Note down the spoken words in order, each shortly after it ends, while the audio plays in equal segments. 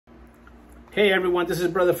Hey everyone, this is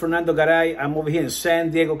Brother Fernando Garay. I'm over here in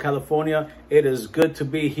San Diego, California. It is good to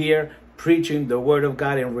be here preaching the Word of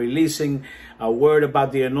God and releasing a word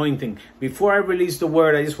about the anointing. Before I release the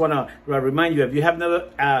word, I just want to remind you, if you have never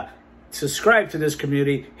subscribed to this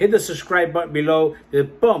community, hit the subscribe button below.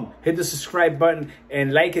 Boom, hit the subscribe button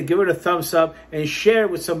and like it, give it a thumbs up, and share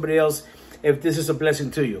it with somebody else if this is a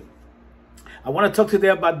blessing to you. I want to talk today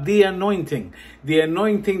about the anointing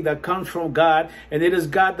that comes from God, and it is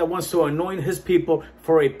God that wants to anoint his people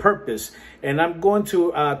for a purpose. And I'm going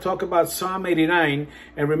to talk about Psalm 89.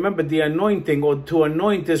 And remember, the anointing, or to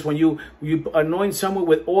anoint, is when you anoint someone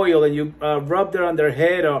with oil and you rub it on their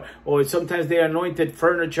head, or sometimes they anointed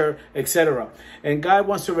furniture, etc. And God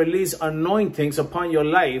wants to release anointings upon your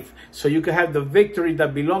life so you can have the victory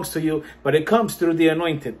that belongs to you, but it comes through the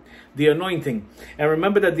anointing. And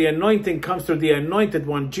remember that the anointing comes through the anointed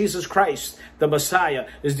one. Jesus Christ, the Messiah,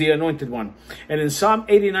 is the anointed one. And in Psalm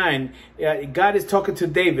 89, God is talking to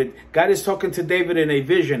David. God is talking to David in a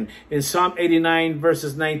vision in Psalm 89,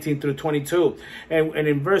 verses 19 through 22. And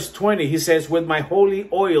in verse 20, he says, with my holy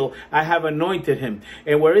oil, I have anointed him.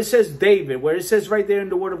 And where it says David, where it says right there in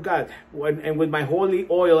the Word of God, and with my holy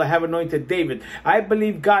oil, I have anointed David. I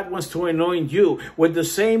believe God wants to anoint you with the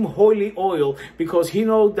same holy oil, because he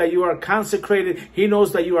knows that you are consecrated. He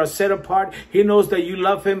knows that you are set apart. He knows that you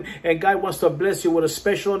love him, and God wants to bless you with a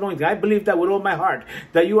special anointing. I believe that with all my heart,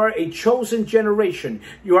 that you are a chosen generation.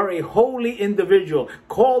 You are a holy individual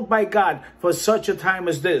called by God for such a time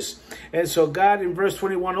as this. And so God in verse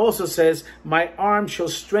 21 also says, my arm shall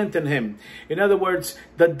strengthen him. In other words,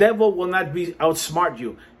 the devil will not outsmart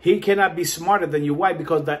you. He cannot be smarter than you. Why?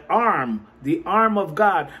 Because the arm of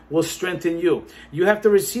God will strengthen you. You have to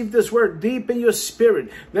receive this word deep in your spirit.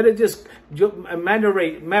 Let it just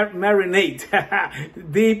marinate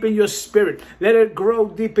deep in your spirit. Let it grow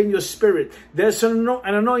deep in your spirit. There's an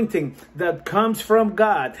anointing that comes from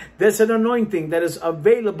God. There's an anointing that is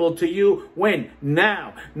available to you when?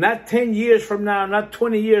 Now. Not 10 years from now, not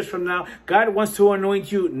 20 years from now. God wants to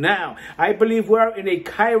anoint you now. I believe we're in a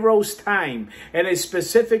Kairos time, and a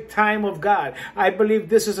specific time of God. I believe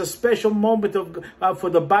this is a special moment for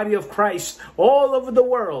the body of Christ all over the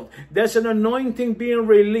world. There's an anointing being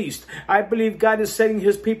released. I believe God is setting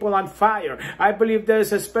his people on fire. I believe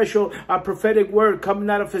there's a special prophetic word coming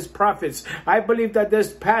out of his prophets. I believe that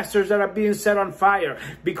there's pastors that are being set on fire,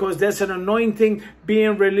 because there's an anointing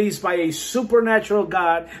being released by a supernatural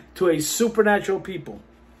God to a supernatural people.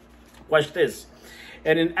 Watch this.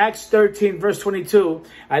 And in Acts 13, verse 22,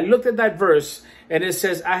 I looked at that verse, and it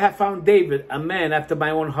says, I have found David, a man after my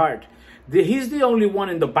own heart. He's the only one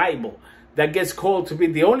in the Bible that gets called to be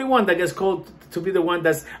the only one that gets called to be the one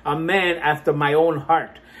that's a man after my own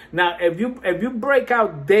heart. Now, if you break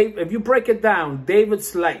it down,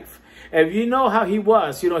 David's life, if you know how he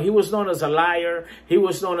was, he was known as a liar. He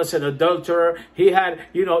was known as an adulterer. He had,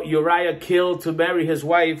 Uriah killed to marry his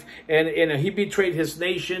wife, and he betrayed his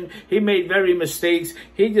nation. He made very mistakes.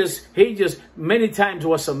 He just many times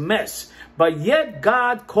was a mess. But yet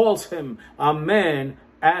God calls him a man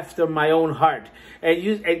after my own heart.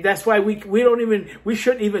 And that's why we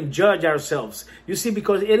shouldn't even judge ourselves. You see,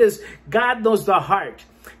 because God knows the heart.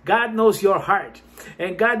 God knows your heart.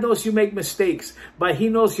 And God knows you make mistakes, but he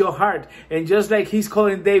knows your heart. And just like he's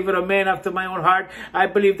calling David a man after my own heart, I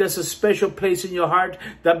believe there's a special place in your heart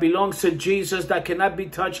that belongs to Jesus, that cannot be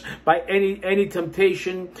touched by any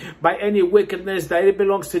temptation, by any wickedness, that it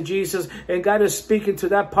belongs to Jesus. And God is speaking to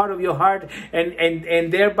that part of your heart.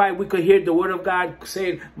 And thereby we could hear the word of God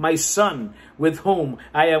saying, my son, with whom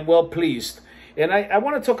I am well pleased. And I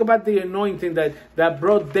want to talk about the anointing that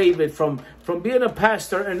brought David from being a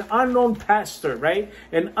pastor, an unknown pastor, right?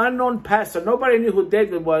 An unknown pastor. Nobody knew who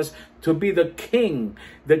David was, to be the king.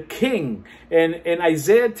 The king. And in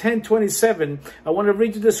Isaiah 10:27, I want to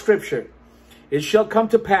read you the scripture. It shall come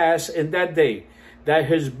to pass in that day that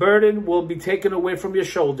his burden will be taken away from your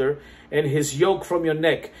shoulder, and his yoke from your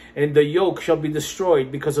neck, and the yoke shall be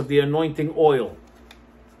destroyed because of the anointing oil.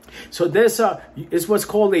 So it's what's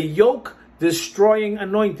called a yoke destroying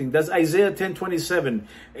anointing. That's Isaiah 10:27.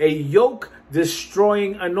 A yoke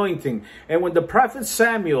destroying anointing. And when the prophet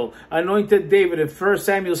Samuel anointed David in 1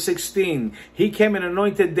 Samuel 16, he came and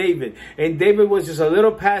anointed David. And David was just a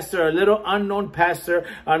little pastor, a little unknown pastor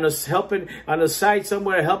on the side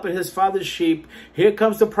somewhere, helping his father's sheep. Here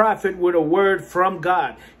comes the prophet with a word from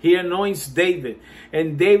God. He anoints David.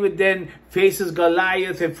 And David then faces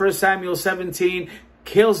Goliath in 1 Samuel 17,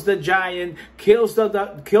 kills the giant, killed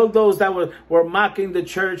those that were mocking the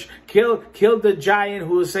church, killed the giant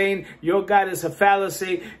who was saying your God is a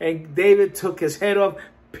fallacy, and David took his head off,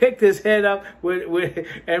 picked his head up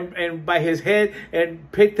and by his head,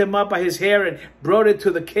 and picked him up by his hair and brought it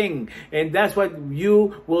to the king. And that's what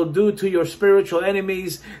you will do to your spiritual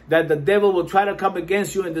enemies, that the devil will try to come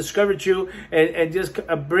against you and discourage you and just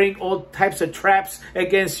bring all types of traps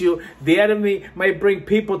against you. The enemy might bring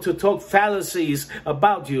people to talk fallacies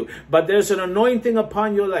about you, but there's an anointing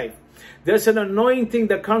upon your life. There's an anointing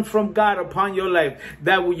that comes from God upon your life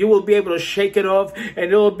that you will be able to shake it off,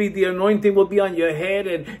 and it will be, the anointing will be on your head,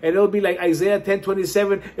 and it'll be like Isaiah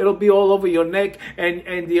 10:27. It'll be all over your neck,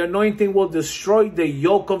 and the anointing will destroy the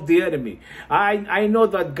yoke of the enemy. I know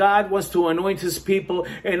that God wants to anoint his people,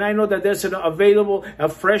 and I know that there's a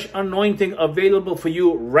fresh anointing available for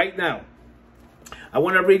you right now. I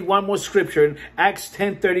want to read one more scripture in Acts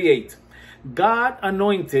 10:38. God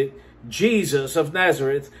anointed Jesus of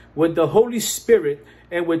Nazareth with the Holy Spirit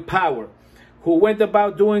and with power, who went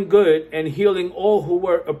about doing good and healing all who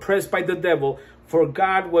were oppressed by the devil, for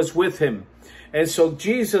God was with him. And so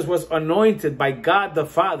Jesus was anointed by God the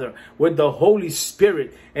Father with the Holy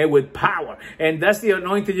Spirit and with power. And that's the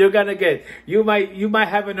anointing you're going to get. You might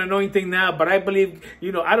have an anointing now, but I believe,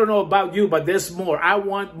 I don't know about you, but there's more. I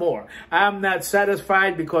want more. I'm not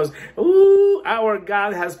satisfied because, our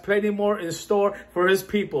God has plenty more in store for his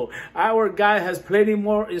people. Our God has plenty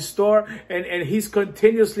more in store, and he's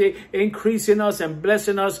continuously increasing us and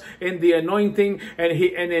blessing us in the anointing and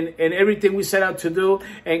in everything we set out to do.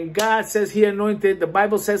 And God says he anointed, the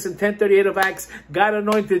Bible says in 10:38 of Acts, God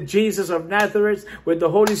anointed Jesus of Nazareth with the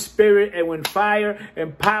Holy Spirit and with fire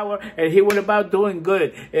and power, and he went about doing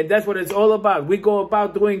good. And that's what it's all about. We go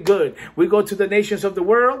about doing good. We go to the nations of the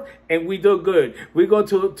world and we do good. We go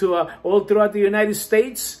to all throughout the United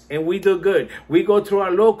States and we do good. We go to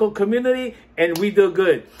our local community and we do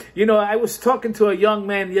good. I was talking to a young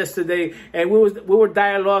man yesterday, and we were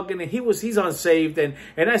dialoguing, and he's unsaved, and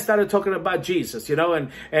I started talking about Jesus,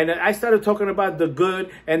 and I started talking about the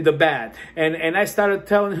good and the bad, and I started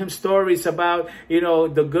telling him stories about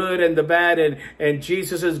the good and the bad, and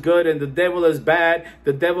Jesus is good and the devil is bad.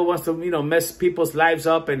 The devil wants to mess people's lives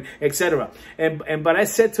up, and etc. But I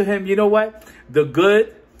said to him, you know what? The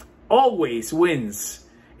good always wins.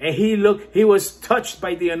 And he was touched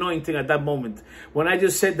by the anointing at that moment when I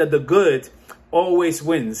just said that the good always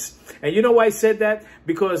wins. And you know why I said that?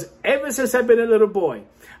 Because ever since I've been a little boy,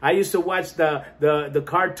 I used to watch the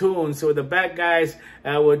cartoons where the bad guys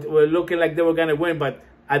were looking like they were going to win, but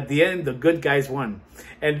at the end, the good guys won.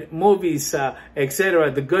 And movies, etc.,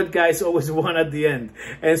 the good guys always won at the end.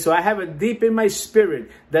 And so I have it deep in my spirit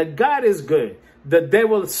that God is good. The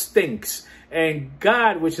devil stinks. And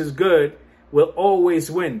God, which is good, will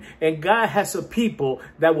always win. And God has a people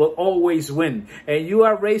that will always win. And you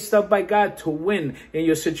are raised up by God to win in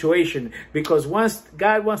your situation. Because once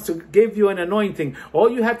God wants to give you an anointing,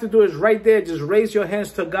 all you have to do is right there, just raise your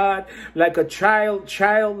hands to God like a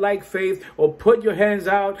childlike faith, or put your hands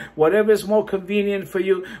out, whatever is more convenient for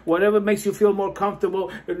you, whatever makes you feel more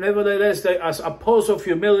comfortable. Nevertheless, a pose of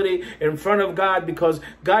humility in front of God, because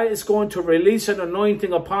God is going to release an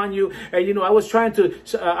anointing upon you. And I was trying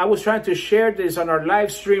to share this on our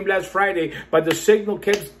live stream last Friday, but the signal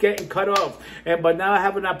kept getting cut off. But now I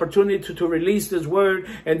have an opportunity to release this word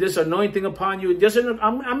and this anointing upon you.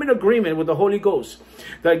 I'm in agreement with the Holy Ghost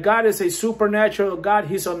that God is a supernatural God.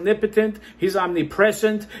 He's omnipotent. He's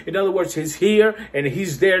omnipresent. In other words, he's here and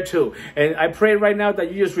he's there too. And I pray right now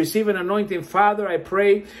that you just receive an anointing. Father, I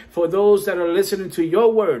pray for those that are listening to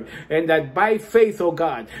your word, and that by faith, oh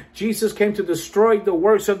God, Jesus came to destroy the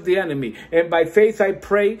works of the enemy. And by faith, I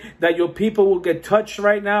pray that your people will get touched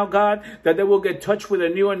right now, God, that they will get touched with a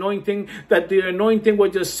new anointing, that the anointing will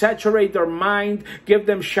just saturate their mind, give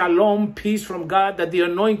them shalom, peace from God, that the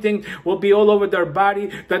anointing will be all over their body,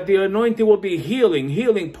 that the anointing will be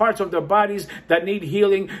healing parts of their bodies that need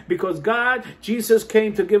healing, because God, Jesus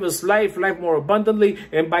came to give us life more abundantly,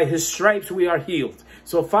 and by his stripes we are healed.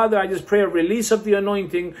 So Father, I just pray a release of the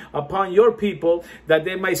anointing upon your people, that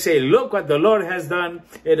they might say, look what the Lord has done.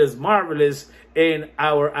 It is marvelous in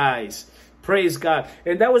our eyes. Praise God.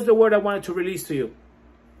 And that was the word I wanted to release to you,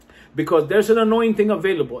 because there's an anointing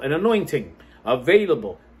available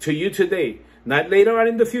to you today, not later on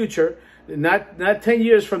in the future, not 10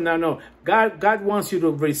 years from now. No, God wants you to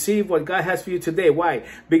receive what God has for you today. Why?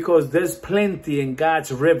 Because there's plenty in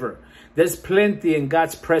God's river. There's plenty in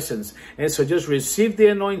God's presence. And so just receive the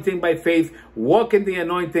anointing by faith, walk in the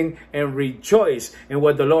anointing, and rejoice in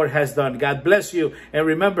what the Lord has done. God bless you. And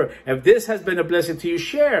remember, if this has been a blessing to you,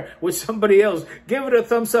 share with somebody else. Give it a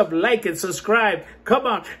thumbs up, like it, subscribe. Come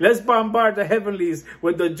on, let's bombard the heavenlies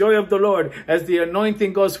with the joy of the Lord as the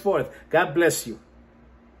anointing goes forth. God bless you.